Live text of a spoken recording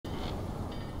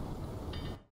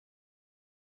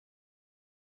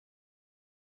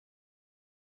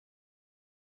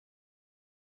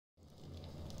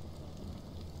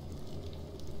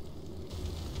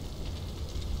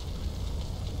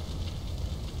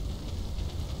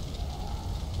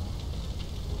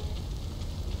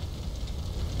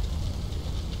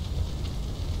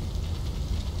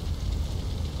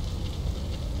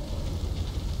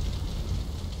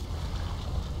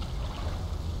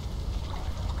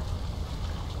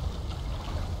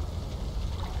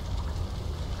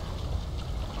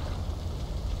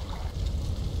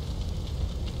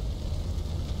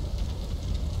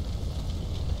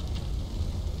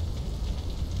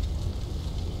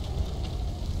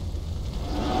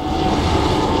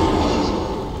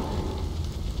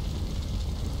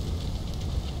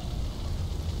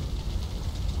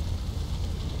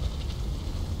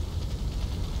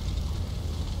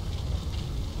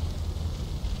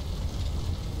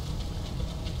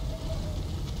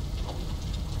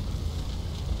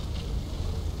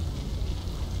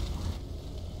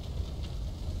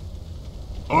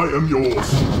I am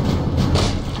yours.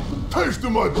 Taste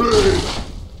my blade.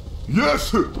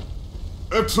 Yes.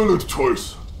 Excellent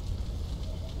choice.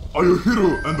 Are you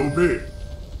hero and obey?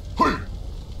 Hey.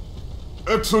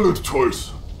 Excellent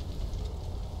choice.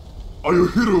 Are you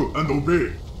hero and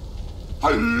obey?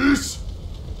 Yes.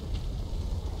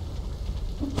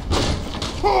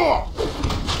 Ha!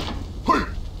 Hey.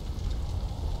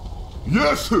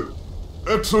 Yes.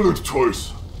 Excellent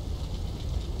choice.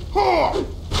 Ha!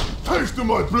 Taste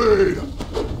my blade.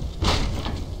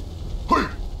 Hey.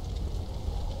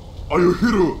 Are you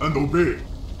hero and obey?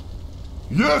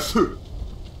 Yes.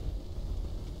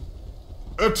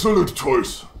 Excellent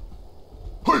choice.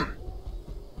 Hey.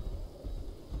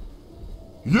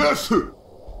 Yes. Obey.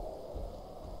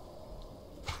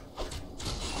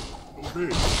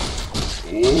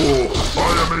 Oh, I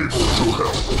am able to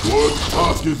help. What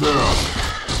task is there?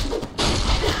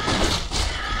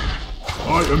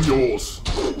 I am yours.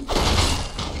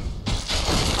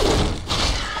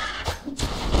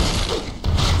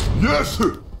 Yes.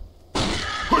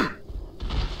 Hey.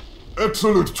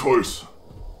 Excellent choice.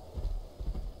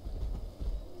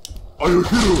 Are you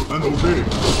hero and obey?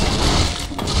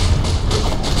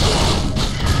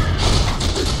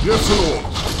 Yes, Lord.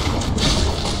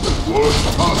 What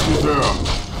task is there?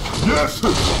 Yes!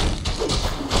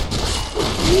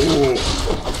 Oh!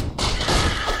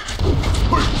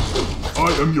 Hey! I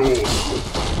am yours.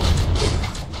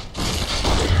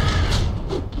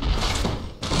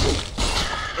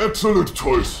 Excellent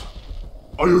choice.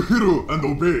 Are you hero and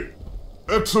obey?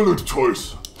 Excellent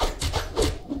choice.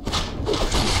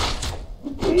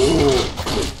 Oh!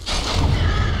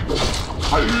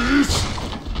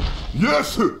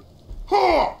 Yes!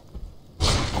 Ha!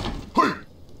 Hey!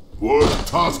 What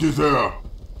task is there?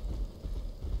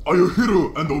 Are you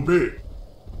hero and obey?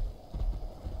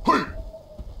 Hey!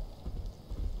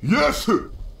 Yes!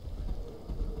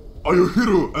 Are you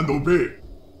hero and obey?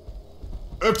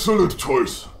 Excellent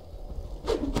choice.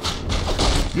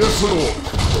 Yes, Lord.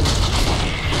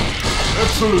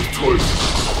 Excellent choice.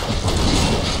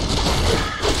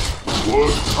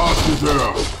 What task is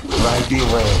there? Right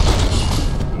away.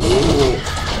 Oh!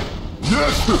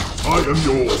 Yes! I am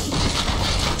yours.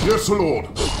 Yes, Lord.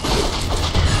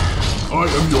 I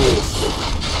am yours.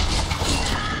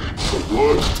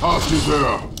 What task is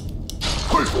there?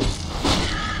 Hey!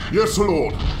 Yes,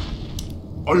 Lord.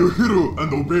 Are you hero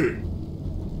and obey?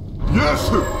 Yes!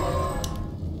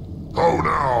 How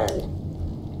now?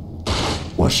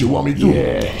 What you want me to do?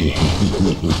 Yeah.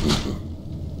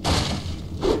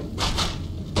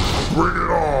 Bring it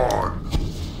on!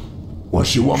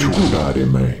 What you want me to do, Daddy,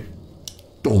 man?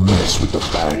 Don't mess with the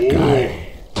bad guy.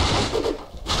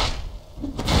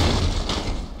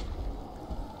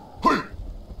 Hey!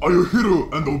 Are you hero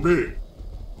and obey?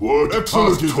 What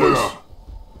excellent task is there?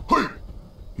 Hey!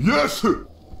 Yes!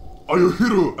 Are you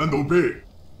hero and obey?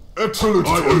 Excellent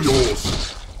choice. I am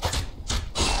yours.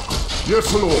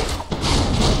 Yes, Lord.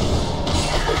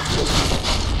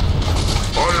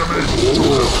 I am able to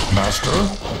help. Master?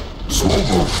 Slow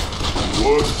move.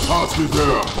 What task is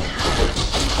there?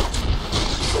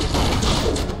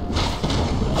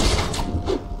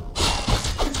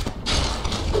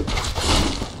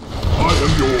 I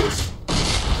am yours.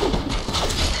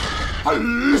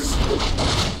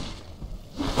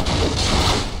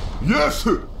 Yes!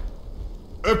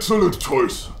 Excellent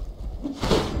choice.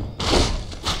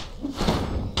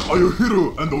 Are you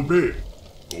hero and obey?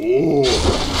 Oh!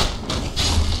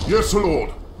 Yes,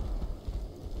 Lord.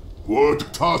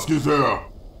 What task is there?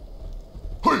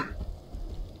 Hey!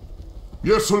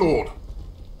 Yes, Lord.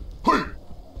 Hey!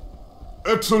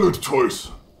 Excellent choice.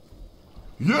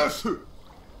 Yes!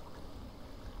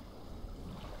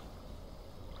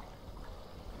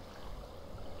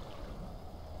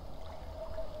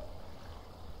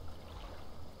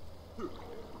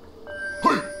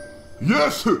 Hey!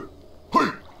 Yes! Hey!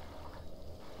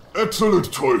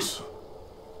 Excellent choice.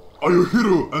 Are you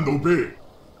hero and obey?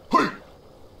 Hey!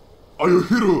 Are you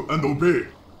hero and obey?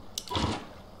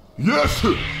 Yes!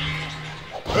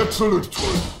 Excellent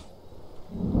choice.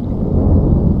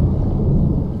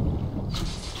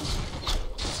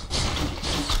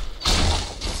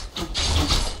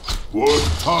 What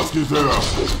task is there?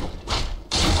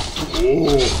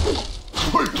 Oh!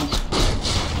 Hey!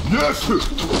 Yes!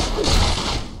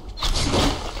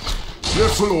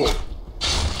 Yes, Lord.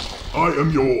 I am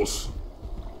yours.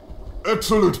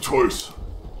 Excellent choice.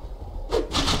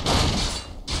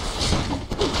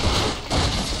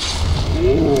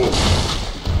 Oh!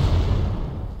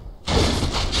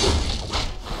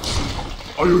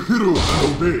 Are you hero and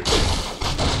obey?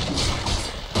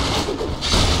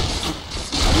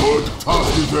 What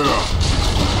task is there?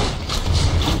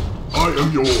 I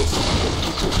am yours.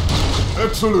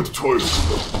 Excellent choice.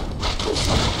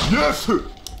 Yes!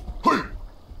 Hey!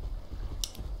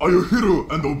 Are you hero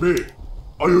and obey?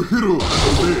 Are you hero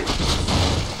and obey?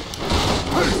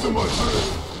 Haste my way!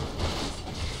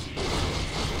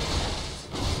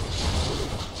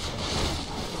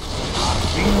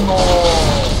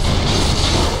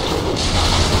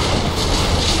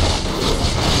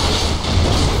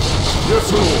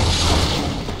 Yes, Lord!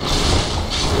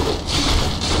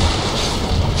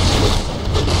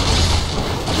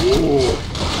 Oh!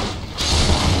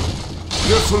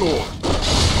 Yes, Lord!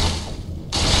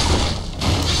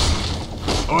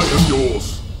 I am yours!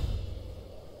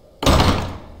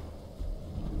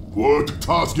 What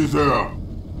task is there?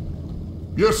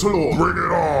 Yes, Lord! Bring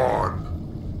it on!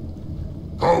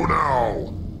 How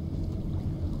now?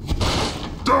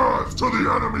 Death to the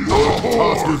enemies of the Horde!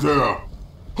 What task is there?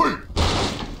 Hey!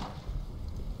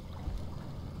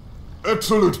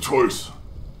 Excellent choice.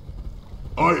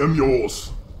 I am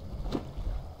yours.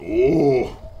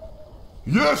 Oh!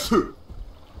 Yes!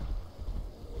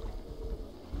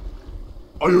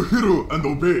 Are you hero and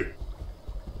obey?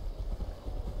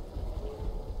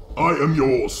 I am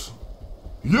yours.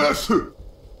 Yes!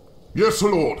 Yes,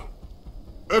 Lord.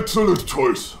 Excellent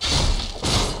choice.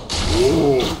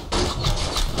 Oh!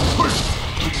 Hey!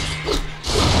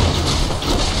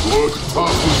 What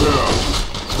task is there?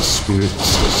 The spirits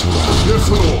surround. Yes,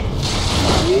 Lord.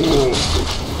 Oh!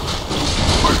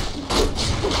 Hey!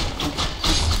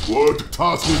 What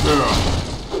task is there?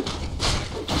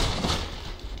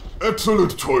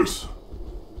 Excellent choice.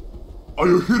 Are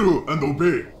you hero and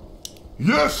obey?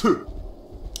 Yes!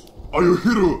 Are you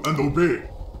hero and obey?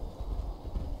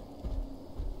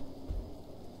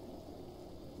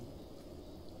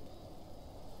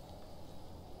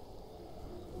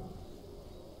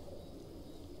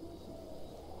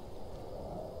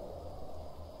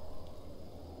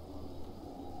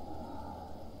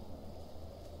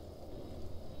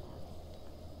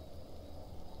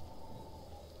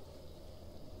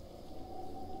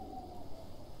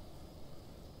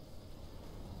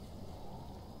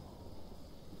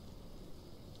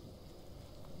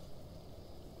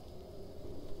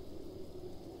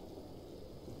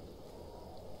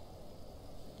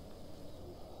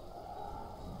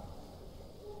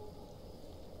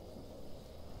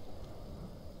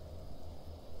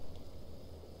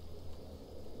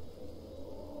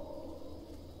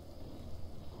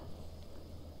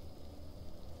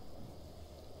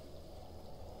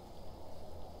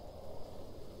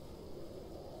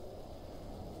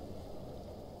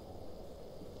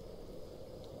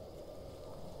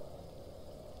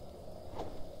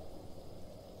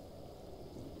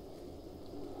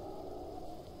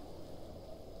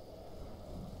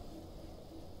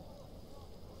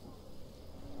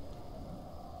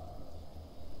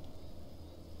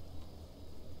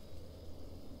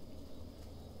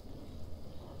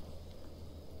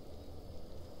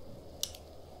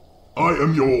 I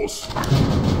am yours.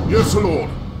 Yes, Lord.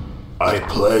 I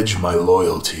pledge my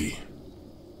loyalty.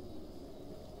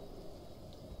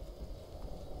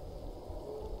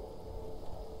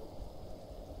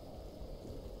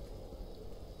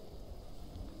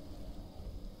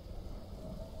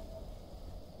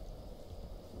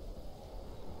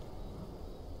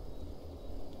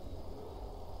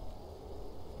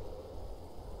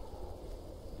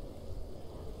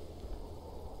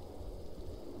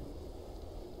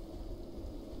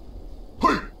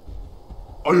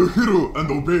 Are you hero and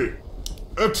obey?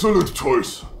 Excellent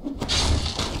choice.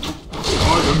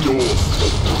 I am yours.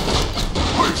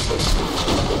 Hey!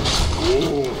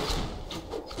 Oh!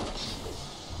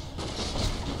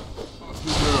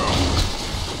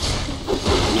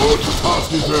 What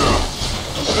task is there?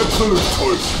 Excellent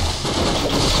choice.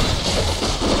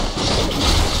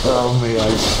 Tell me, I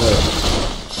said.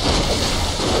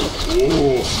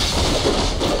 Oh!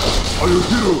 Are you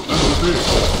hero and obey?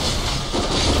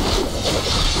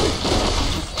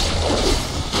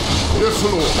 Yes,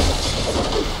 Lord.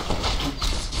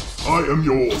 I am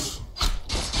yours.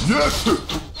 Yes!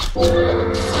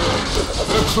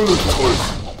 Excellent choice.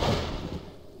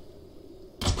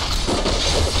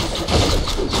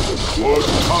 What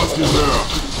task is there?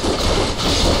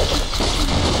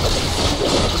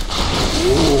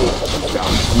 Oh!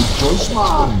 Good choice,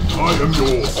 man. I am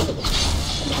yours.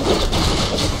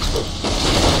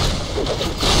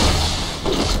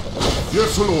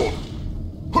 Yes, Lord.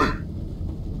 Hey!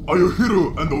 Are you hero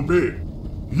and obey?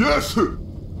 Yes!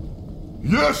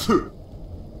 Yes!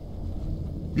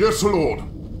 Yes, Lord.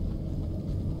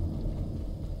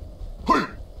 Hey!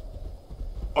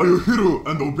 Are you hero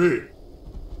and obey?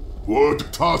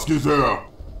 What task is there?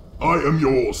 I am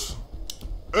yours.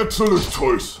 Excellent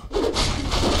choice.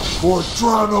 For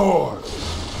Draenor!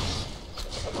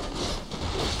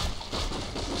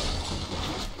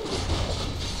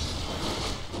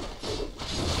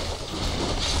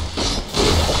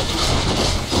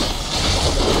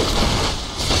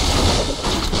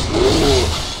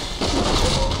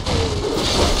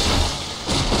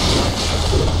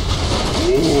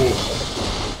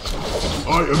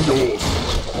 I am yours.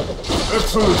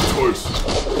 Excellent choice.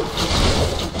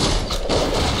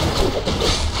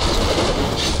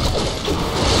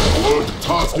 What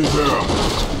task is there?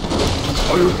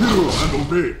 Are you hear and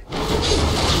obey?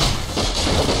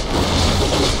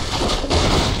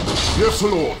 Yes,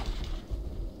 Lord.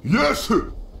 Yes.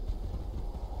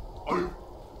 Are you...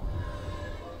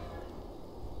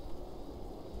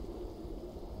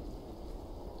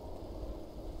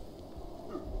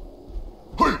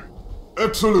 Hey!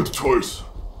 Excellent choice.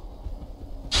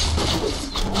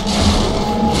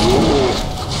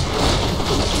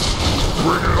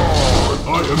 Bring it on! I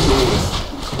am yours.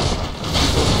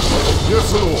 Yes,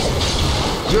 Lord.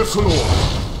 Yes, Lord.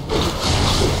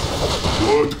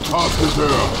 What task is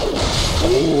there?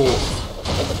 Oh,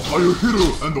 are you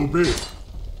here and obey?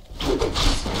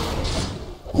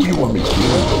 Who you want me to kill?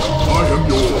 I am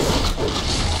yours.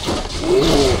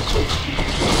 Oh,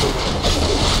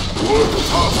 what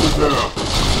task is there?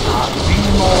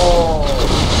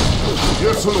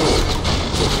 Yes, Lord.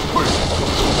 Hey.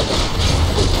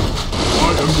 I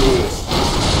am yours.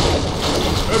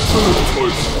 Excellent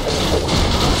choice.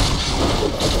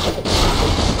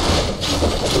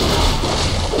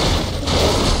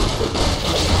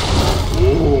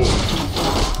 Oh,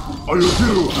 are you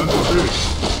here and obey?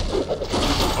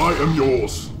 I am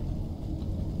yours.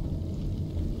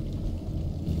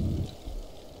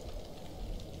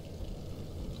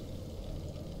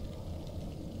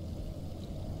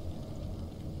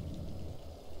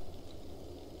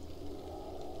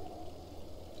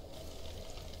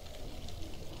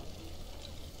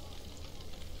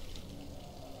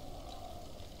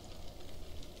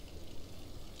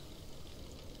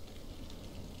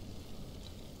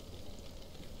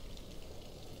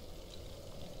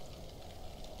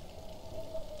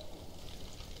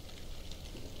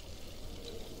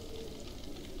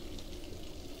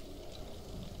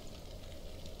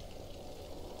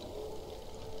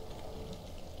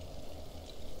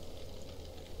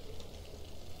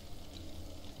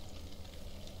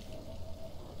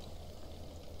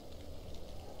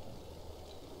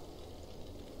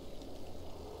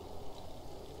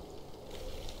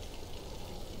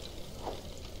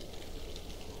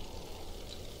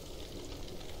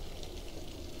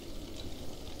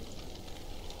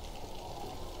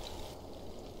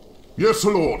 Yes,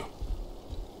 Lord.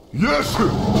 Yes!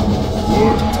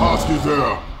 What task is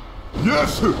there?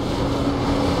 Yes!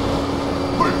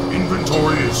 My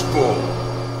inventory is full.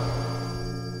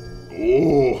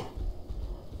 Oh.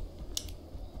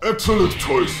 Excellent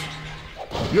choice.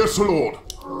 Yes, Lord.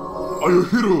 Are you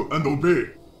here and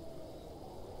obey?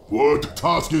 What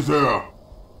task is there?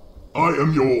 I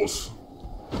am yours.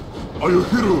 Are you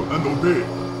here and obey?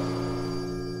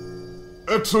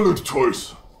 Excellent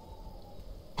choice.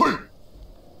 Hey!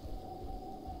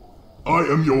 I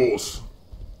am yours.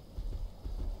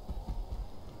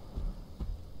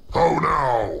 How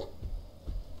now?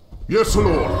 Yes,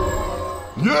 Lord.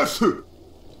 Yes!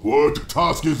 What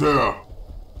task is there?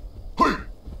 Hey!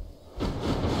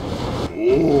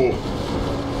 Oh!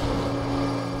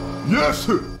 Yes!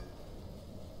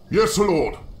 Yes,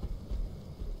 Lord.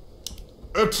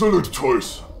 Excellent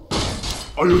choice.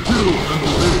 Are you here and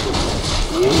obey?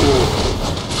 Oh!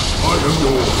 I am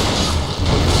yours.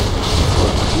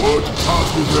 What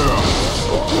task is there?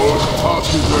 What task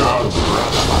is there?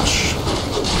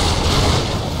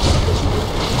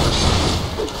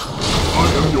 I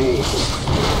am yours.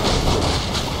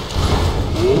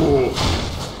 Oh.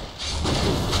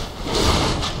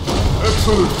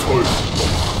 Excellent choice.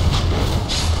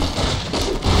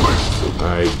 I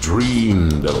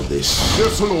dreamed of this.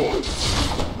 Yes, Lord.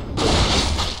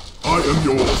 I am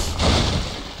yours.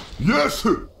 Yes!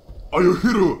 Are you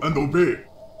here and obey?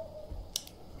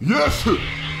 Yes!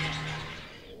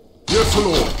 Yes,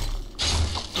 Lord!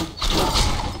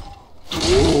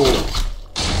 Oh!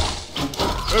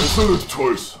 Excellent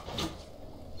choice!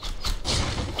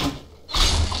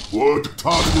 What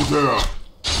task is there?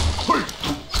 Hey!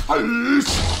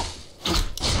 Ice!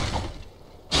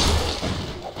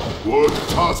 What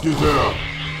task is there?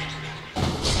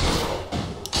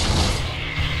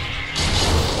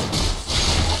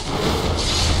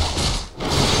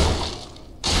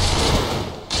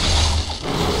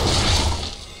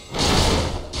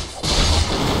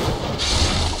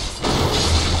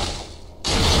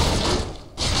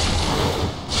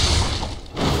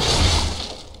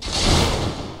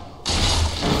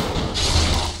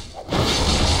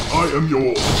 am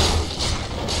yours.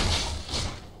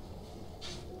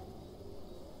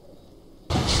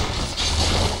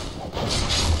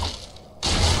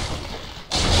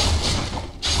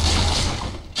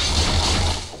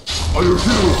 Are you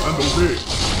hear and obey?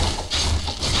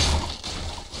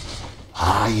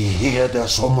 I hear their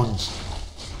summons.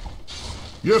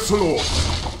 Yes, Lord.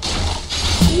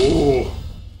 Oh.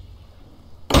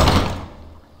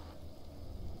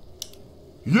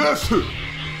 Yes. Hey.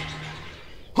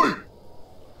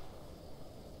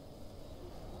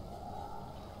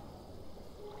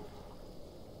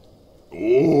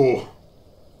 Oh.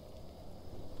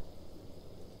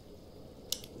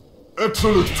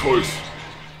 Excellent choice.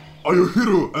 Are you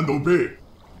hero and obey?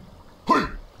 Hey.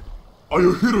 Are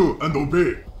you hero and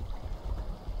obey?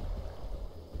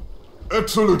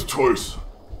 Excellent choice.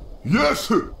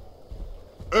 Yes.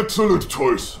 Excellent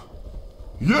choice.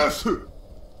 Yes.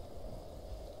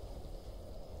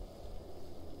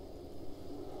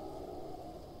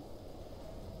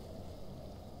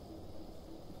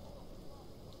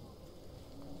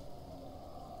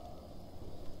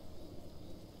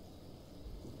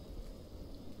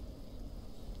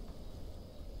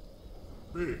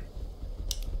 B.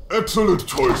 Excellent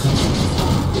choice.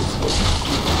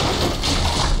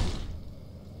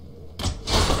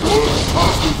 What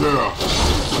task is there?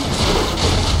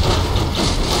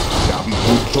 Yeah,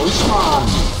 good choice, man.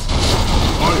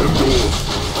 I am yours.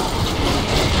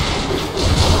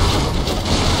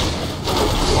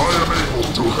 I am able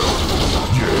to help.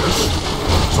 Yes.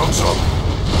 Some.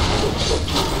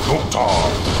 Doctor.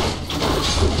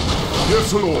 Yes,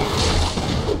 Lord.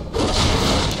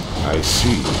 I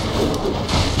see.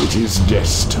 It is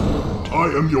destined. I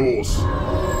am yours.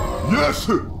 Yes.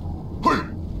 Hey.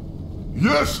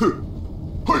 Yes. Hey.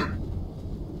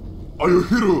 Are you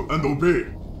hero and obey?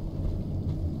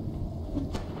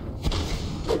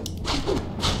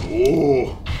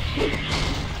 Oh.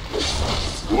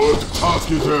 What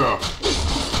task is there?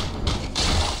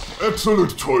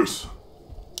 Excellent choice.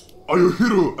 Are you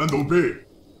hero and obey?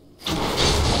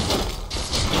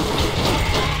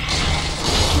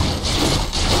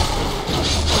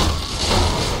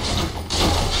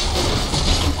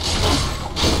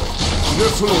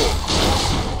 Yes, Lord.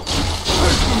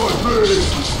 Take to my blade.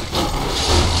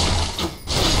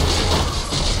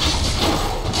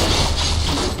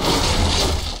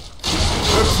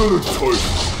 Excellent choice.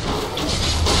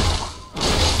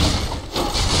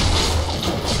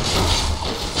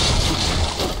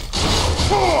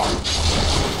 Ah!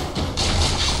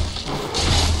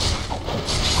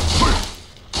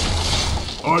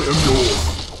 I am yours.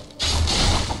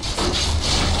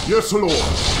 Yes, Lord.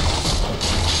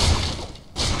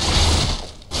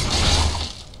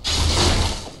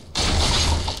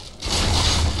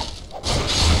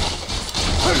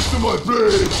 To my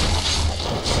blade!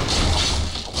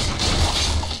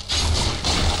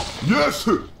 Yes!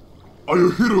 Are you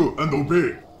hero and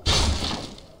obey?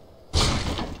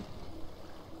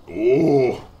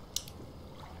 Oh!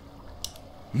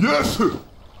 Yes!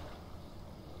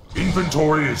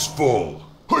 Inventory is full.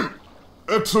 Hey!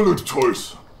 Excellent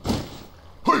choice!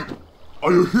 Hey!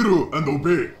 Are you hero and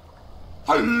obey?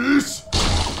 Yes!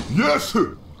 Yes!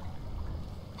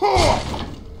 Ha!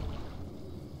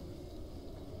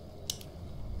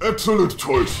 Excellent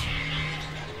choice.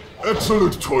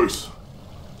 Excellent choice.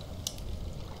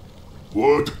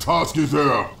 What task is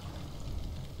there?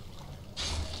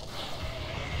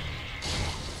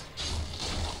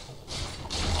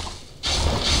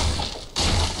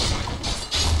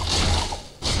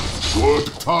 What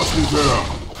task is there?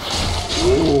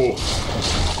 Oh.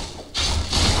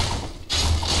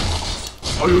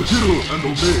 Are you hero and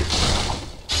obey?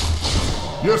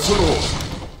 Yes, Lord.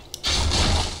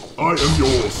 I am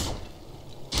yours.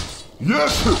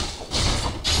 Yes!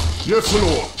 Yes,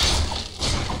 Lord.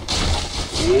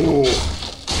 Oh.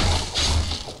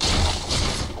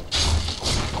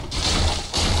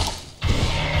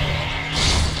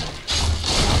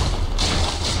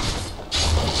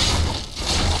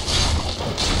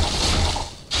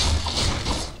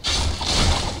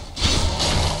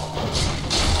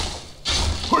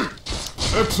 Hey!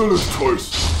 Excellent choice.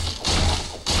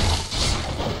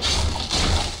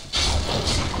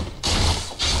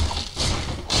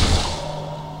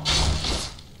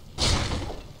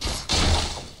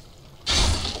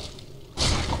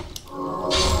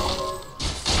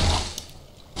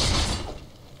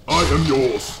 I am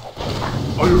yours.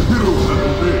 Are you hero and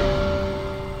obey?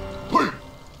 Hey!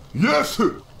 Yes!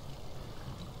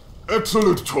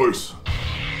 Excellent choice.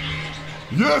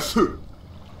 Yes! Hey!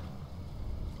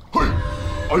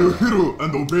 Are you hero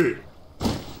and obey?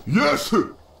 Yes!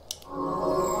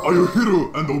 Are you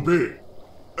hero and obey?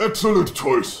 Excellent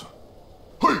choice.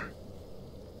 Hey!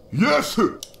 Yes!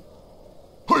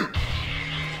 Hey!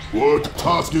 What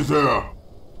task is there?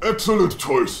 Excellent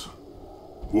choice.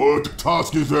 What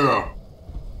task is there?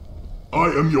 I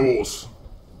am yours.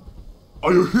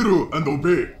 Are you hear and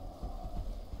obey?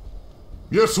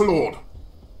 Yes, Lord.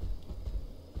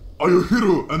 Are you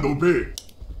hear and obey?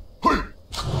 Hey!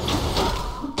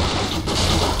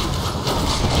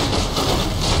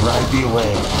 Right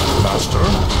away. Master,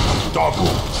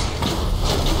 double.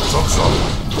 Sub,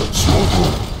 smoke,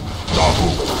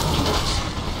 double.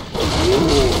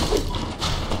 Oh,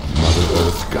 Mother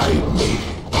Earth, guide me.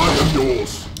 I am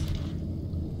yours.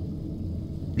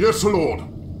 Yes, Lord.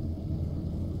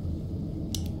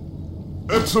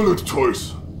 Excellent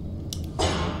choice.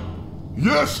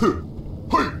 Yes!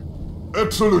 Hey!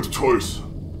 Excellent choice.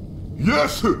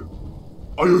 Yes!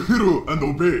 Are you hear and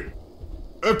obey?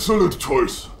 Excellent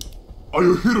choice. Are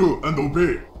you hear and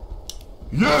obey?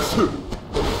 Yes!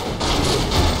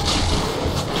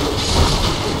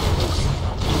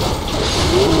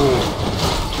 Oh!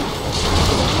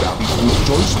 Good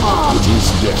choice, man. It is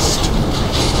destined.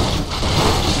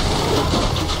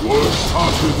 What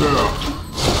task is there?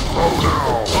 Oh no!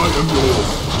 I am yours.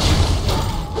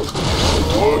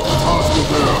 What task is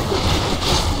there?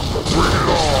 Bring it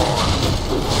on!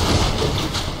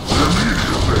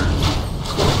 Immediately!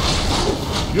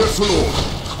 Yes, Lord!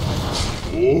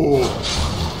 Oh!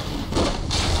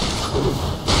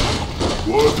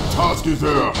 What task is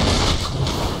there?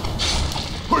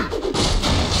 Hey!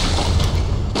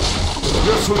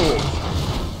 Yes, Lord!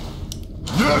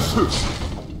 Yes!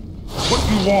 What do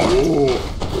you want? Oh!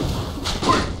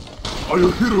 Hey! Are you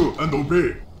hear and obey?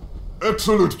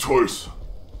 Excellent choice.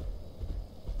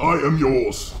 I am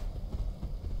yours.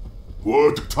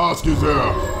 What task is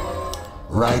there?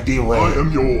 Right away. I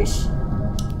am yours.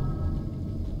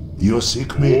 You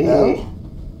seek me Oh! out?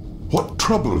 What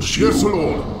troubles you? Yes,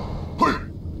 Lord. Hey!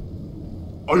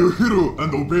 Are you hear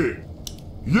and obey?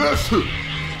 Yes!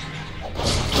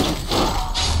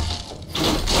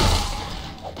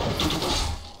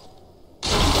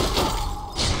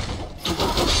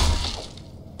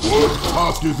 What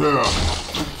task is there?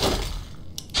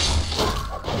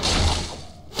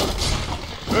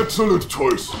 Excellent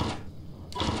choice.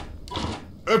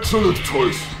 Excellent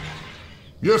choice.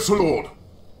 Yes, Lord.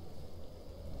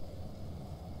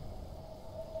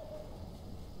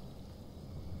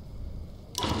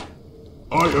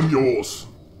 I am yours.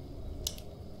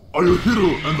 Are you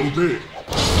hear and obey?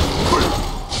 Hey!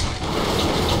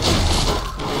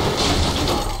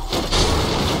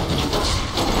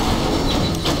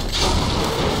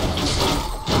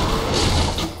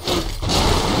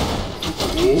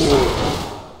 Oh!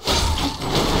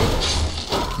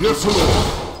 Yes, Lord!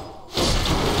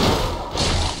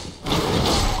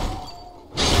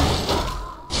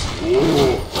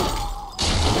 Oh!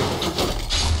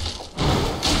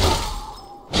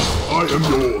 I am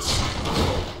yours!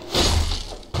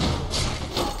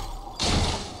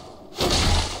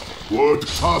 What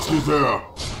task is there?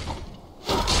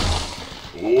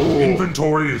 Oh!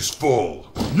 Inventory is full.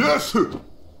 Yes!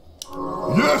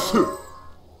 Yes!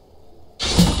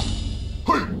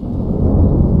 Hey!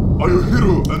 Are you hear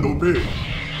and obey?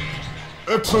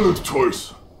 Excellent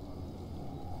choice.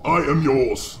 I am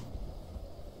yours.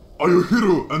 Are you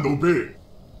hear and obey?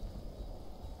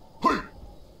 Hey!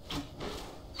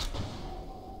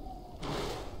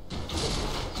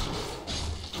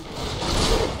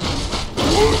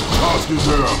 What task is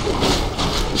there?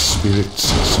 The spirits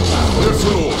surround me. Yes,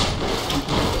 Lord.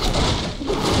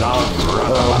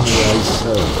 Only I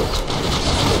serve.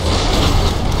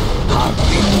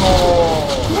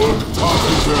 What task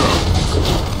is there?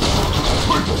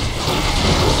 Hey!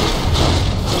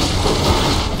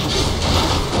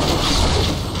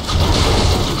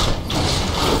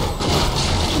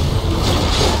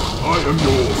 I am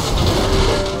yours.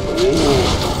 Oh!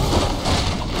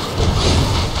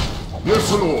 Yes,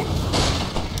 Lord.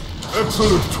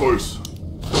 Excellent choice.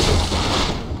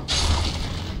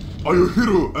 Are you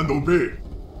hear and obey?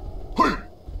 Hey!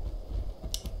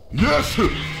 Yes!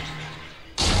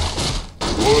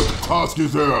 What task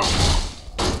is there?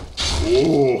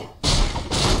 Oh!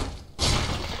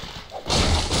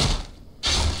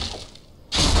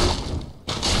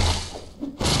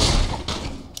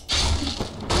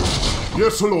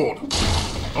 Yes, Lord.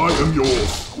 I am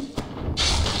yours.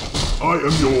 I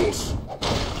am yours.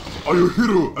 Are you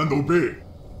hear and obey?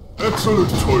 Excellent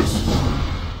choice.